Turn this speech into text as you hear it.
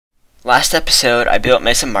Last episode, I built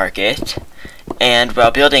Mesa Market, and while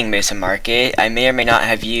building Mesa Market, I may or may not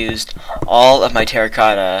have used all of my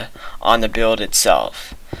terracotta on the build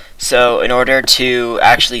itself. So in order to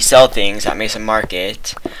actually sell things at Mesa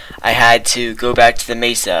Market, I had to go back to the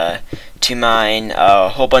Mesa to mine a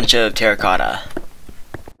whole bunch of terracotta.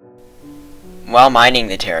 While mining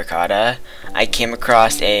the terracotta, I came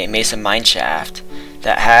across a Mesa mineshaft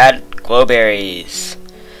that had glowberries.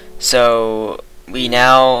 So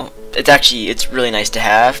it's really nice to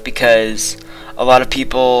have because a lot of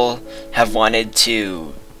people have wanted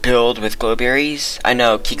to build with glowberries. I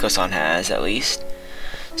know Kiko-san has, at least.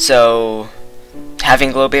 So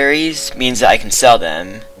having glowberries means that I can sell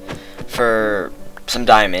them for some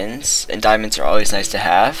diamonds, and diamonds are always nice to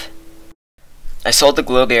have. I sold the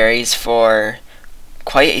glowberries for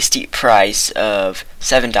quite a steep price of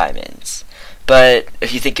 7 diamonds. But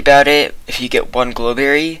if you think about it, if you get 1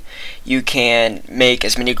 glowberry, you can make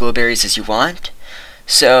as many glowberries as you want.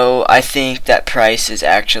 So I think that price is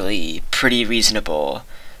actually pretty reasonable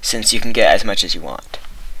since you can get as much as you want.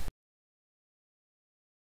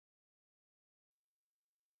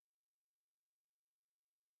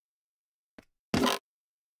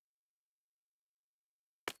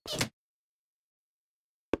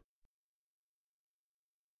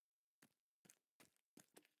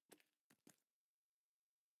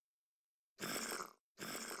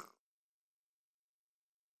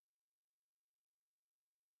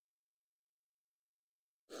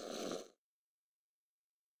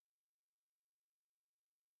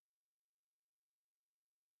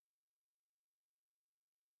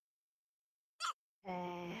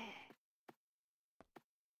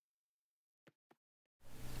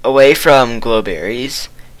 Away from glowberries,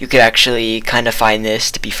 you could actually kind of find this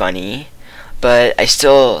to be funny, but I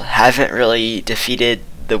still haven't really defeated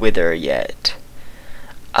the Wither yet.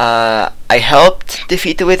 I helped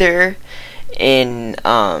defeat the Wither in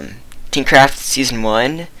Teencraft Season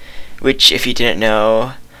 1, which, if you didn't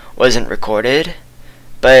know, wasn't recorded,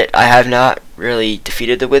 but I have not really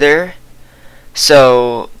defeated the Wither,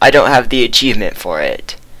 so I don't have the achievement for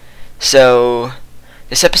it. So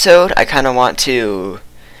this episode, I kind of want to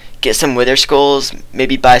get some Wither Skulls,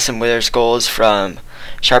 maybe buy some Wither Skulls from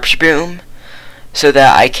SharpShaBOOM, so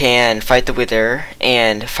that I can fight the Wither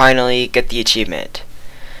and finally get the achievement.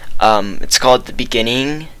 It's called The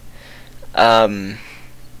Beginning. I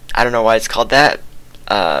don't know why it's called that,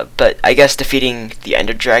 but I guess defeating the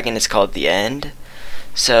Ender Dragon is called The End,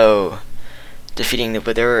 so defeating the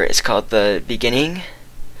Wither is called The Beginning.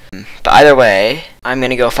 But either way, I'm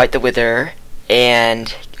gonna go fight the Wither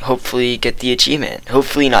and hopefully get the achievement.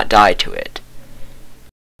 Hopefully not die to it.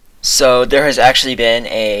 So there has actually been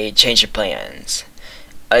a change of plans.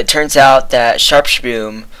 It turns out that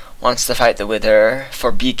SharpShaBOOM wants to fight the Wither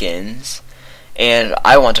for beacons, and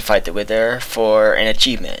I want to fight the Wither for an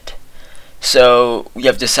achievement. So we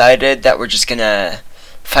have decided that we're just gonna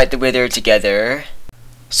fight the Wither together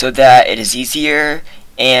so that it is easier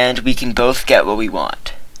and we can both get what we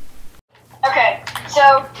want. Okay,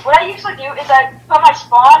 so what I usually do is I put my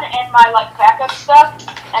spawn and my backup stuff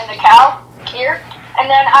and the cow here, and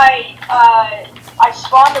then I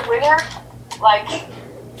spawn the Wither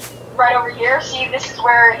right over here. See, this is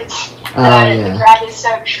where it's the ground is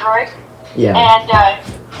so destroyed. Yeah. And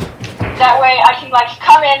that way I can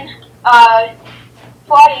come in,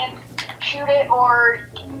 fly in, shoot it, or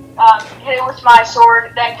hit it with my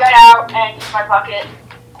sword, then get out and use my bucket.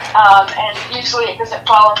 And usually it doesn't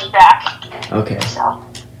follow me back. Okay. So,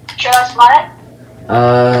 should I spawn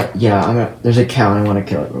it? Yeah, there's a cow and I want to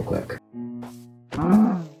kill it real quick. Okay.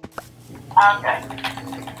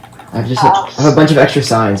 I have a bunch of extra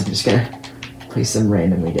signs. I'm just gonna place them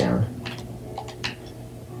randomly down.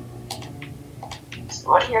 So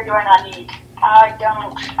what here do I not need? I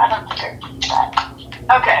don't think I need that.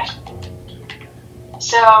 Okay.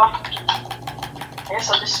 So, I guess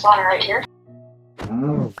I'll just spawn it right here.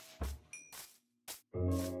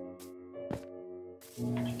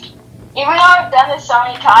 Even though I've done this so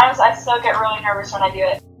many times, I still get really nervous when I do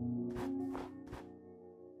it.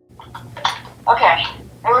 Okay,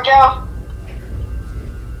 here we go.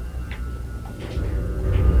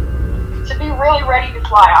 To be really ready to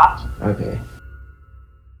fly off. Okay.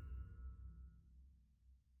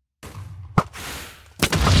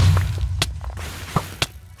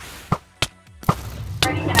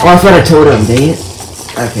 Oh, I found a totem, dang it.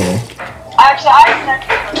 Okay. Actually, I have an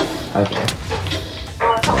Okay.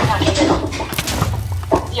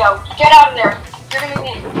 Yo, get out of there. You're gonna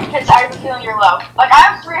need because I have a feeling you're low. I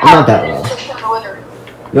have 3 hearts. Not that low.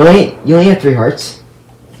 You only have 3 hearts?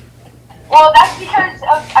 Well, that's because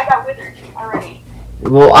I got withered already.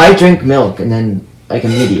 Well, I drink milk and then like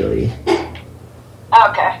immediately.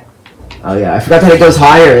 Okay. Oh yeah, I forgot that it goes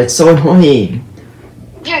higher. It's so annoying.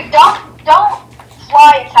 Dude, don't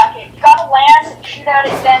fly attack it. You gotta land, shoot at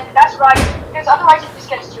it, then that's right. Because otherwise it just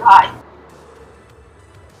gets too high.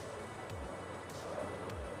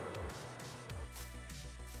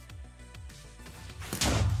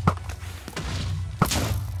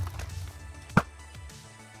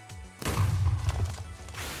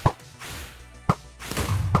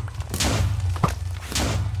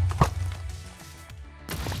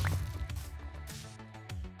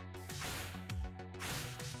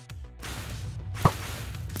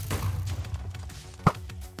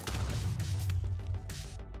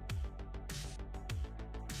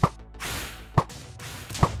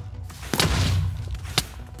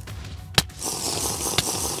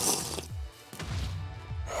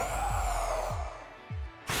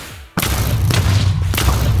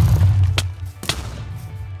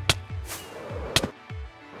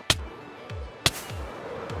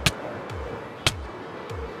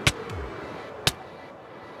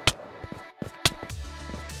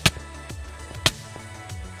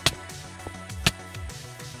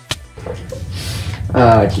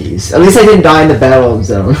 Oh jeez. At least I didn't die in the battle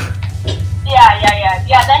zone.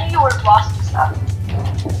 Yeah, then you would have lost the stuff.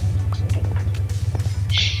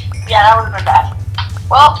 Yeah, that would have been bad.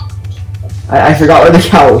 Well, I forgot where the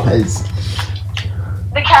cow was.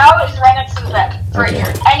 the cow is right next to the bed, right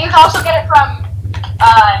here. And you can also get it from,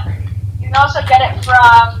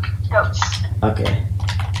 goats. Okay.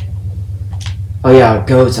 Oh yeah,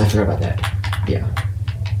 goats, I forgot about that. Yeah.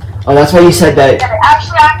 Oh, that's why you said that...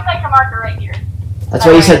 Actually, I can make a marker right here. That's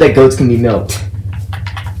why you said that goats can be milked.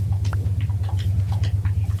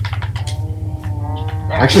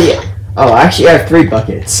 Actually, I have 3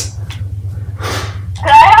 buckets. Could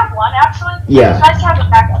I have one, actually? Yeah. It's nice to have a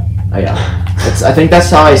backup. Oh yeah. I think that's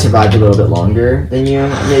how I survived a little bit longer than you,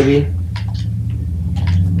 maybe.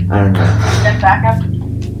 I don't know. Get backup?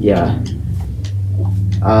 Yeah.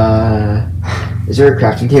 Is there a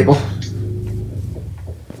crafting table?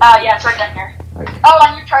 Yeah, it's right down here. Okay. Oh,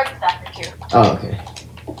 and your charging stacker too. Oh, okay.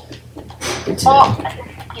 Good to know. Oh,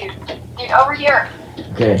 dude, over here.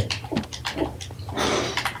 Okay.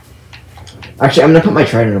 Actually, I'm gonna put my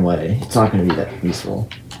trident away. It's not gonna be that useful.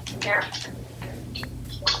 Here.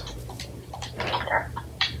 There.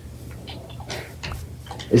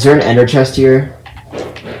 Is there an ender chest here?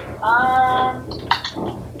 I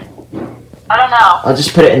don't know. I'll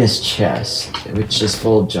just put it in this chest, which is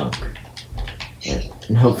full of junk.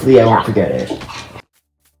 And hopefully I won't forget it.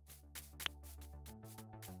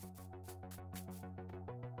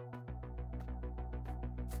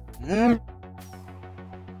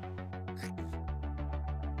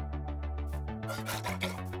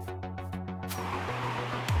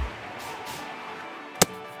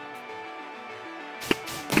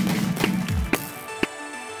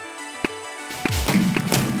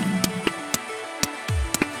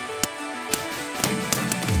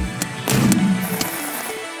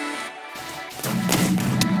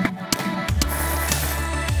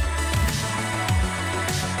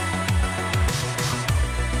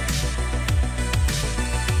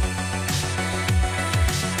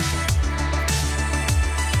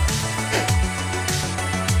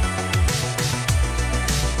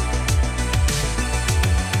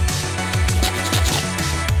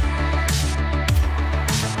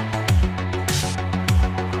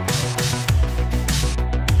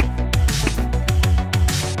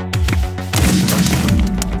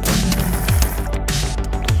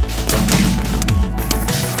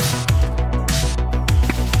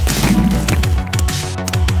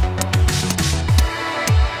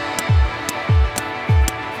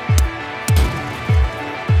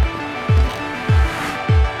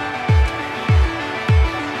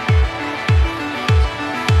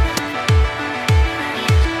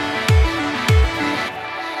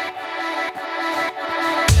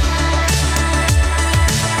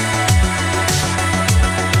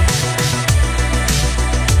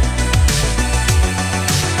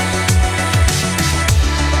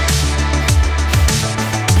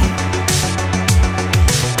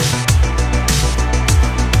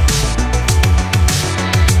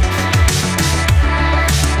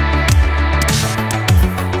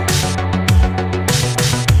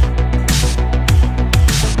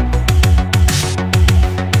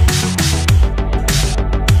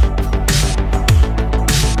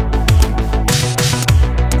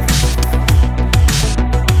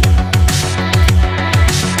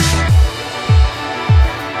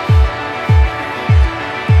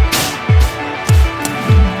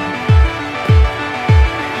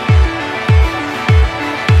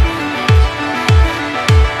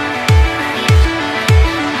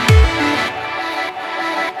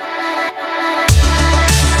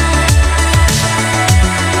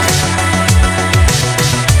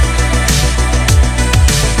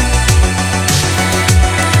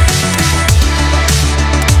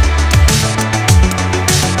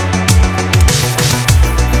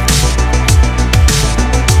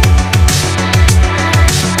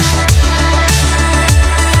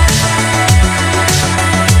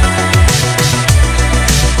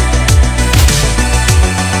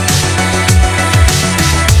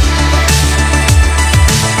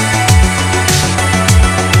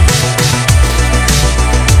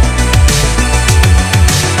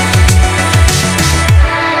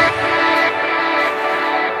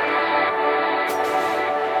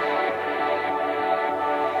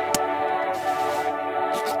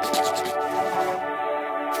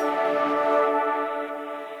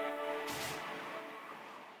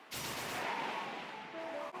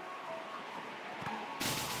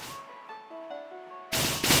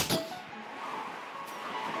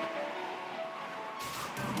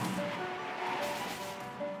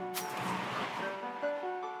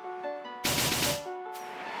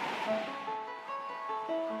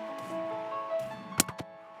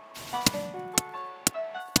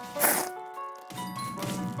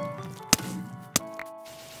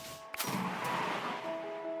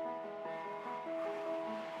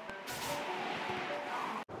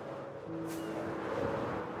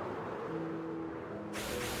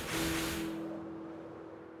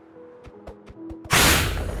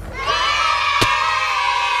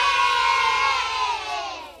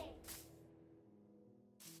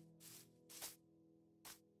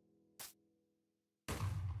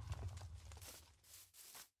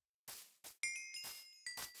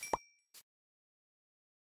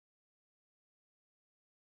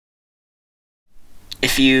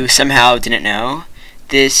 if you somehow didn't know,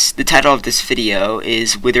 the title of this video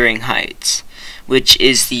is Withering Heights, which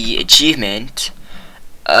is the achievement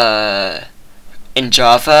in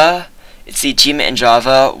Java. It's the achievement in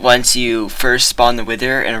Java once you first spawn the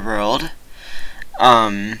Wither in a world.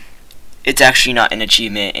 It's actually not an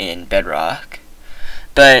achievement in Bedrock,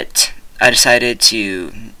 but I decided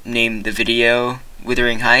to name the video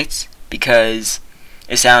Withering Heights because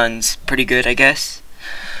it sounds pretty good, I guess.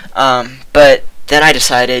 But then I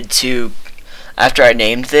decided to, after I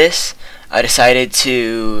named this, I decided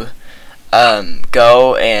to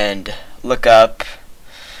go and look up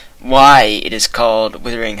why it is called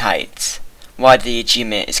Withering Heights, why the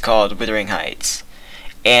achievement is called Withering Heights.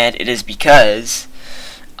 And it is because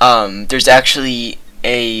there's actually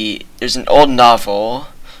there's an old novel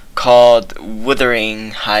called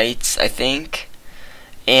Withering Heights, I think,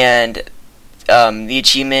 and the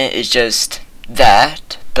achievement is just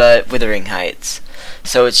that, but Withering Heights.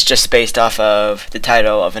 So it's just based off of the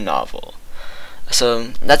title of a novel. So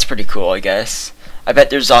that's pretty cool, I guess. I bet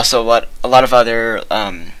there's also a lot of other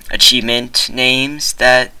achievement names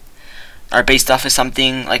that are based off of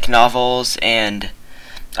something like novels and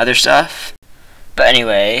other stuff. But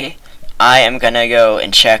anyway, I am gonna go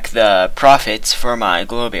and check the profits for my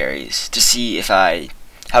glowberries to see if I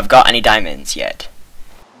have got any diamonds yet.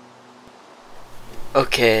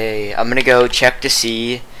 Okay, I'm gonna go check to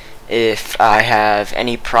see if I have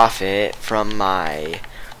any profit from my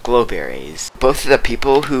glowberries. Both of the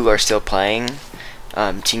people who are still playing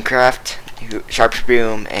Teencraft,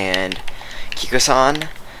 SharpShaBOOM and Kiko-san,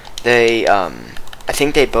 they I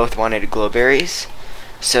think they both wanted glowberries,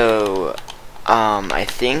 so I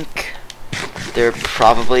think they're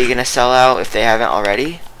probably gonna sell out if they haven't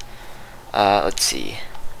already. Let's see.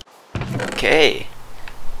 Okay,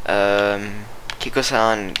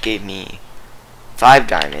 Kiko-san gave me 5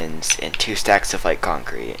 diamonds and 2 stacks of white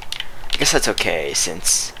concrete. I guess that's okay,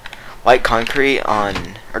 since white concrete or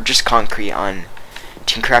just concrete on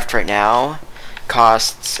Teencraft right now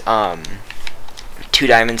costs 2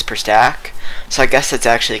 diamonds per stack, so I guess that's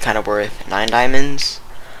actually kind of worth 9 diamonds.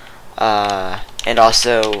 And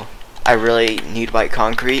also I really need white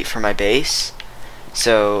concrete for my base,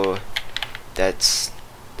 so that's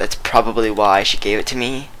probably why she gave it to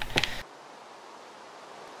me.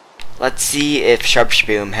 Let's see if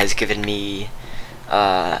SharpShaBOOM has given me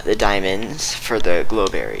the diamonds for the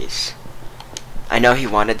glowberries. I know he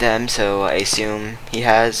wanted them, so I assume he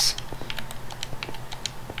has.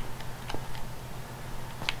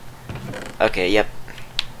 Okay, yep.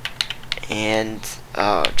 And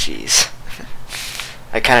oh jeez.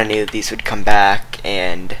 I kinda knew these would come back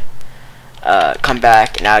and I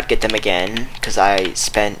would get them again, because I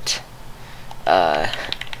spent I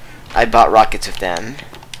bought rockets with them.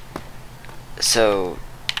 So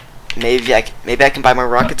maybe I can buy more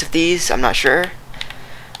rockets with these, I'm not sure.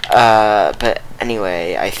 But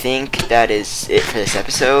anyway, I think that is it for this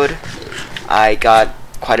episode. I got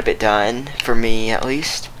quite a bit done, for me at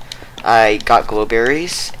least. I got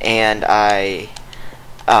glowberries, and I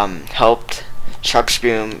helped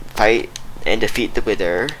SharpShaBOOM fight and defeat the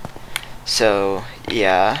Wither. So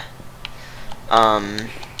yeah,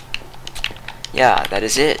 yeah, that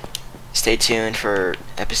is it. Stay tuned for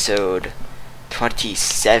episode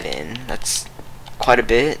 27. That's quite a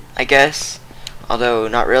bit, I guess, although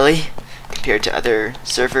not really compared to other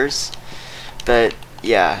servers. But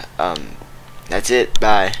yeah, that's it.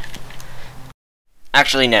 Bye.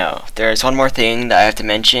 Actually, no, there's one more thing that I have to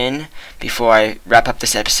mention before I wrap up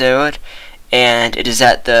this episode, and it is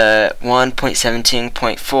that the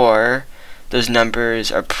 1.17.4, those numbers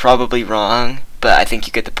are probably wrong, but I think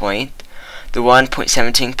you get the point. The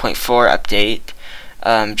 1.17.4 update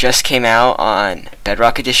just came out on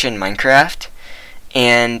Bedrock Edition Minecraft,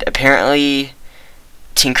 and apparently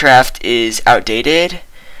Teencraft is outdated,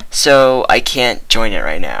 so I can't join it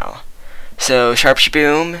right now. So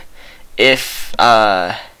SharpShaBOOM, if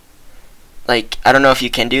like, I don't know if you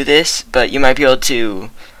can do this, but you might be able to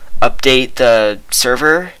update the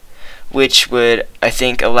server, which would, I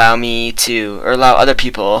think, allow me to, or allow other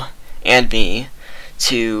people and me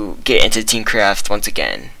to get into Teencraft once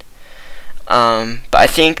again. But I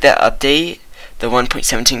think that update, the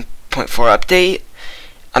 1.17.4 update,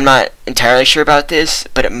 I'm not entirely sure about this,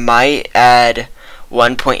 but it might add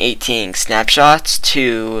 1.18 snapshots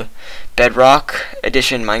to Bedrock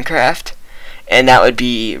Edition Minecraft, and that would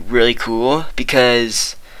be really cool,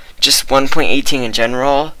 because just 1.18 in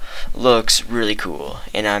general looks really cool,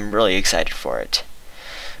 and I'm really excited for it.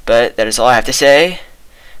 But that is all I have to say.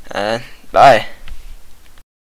 Bye.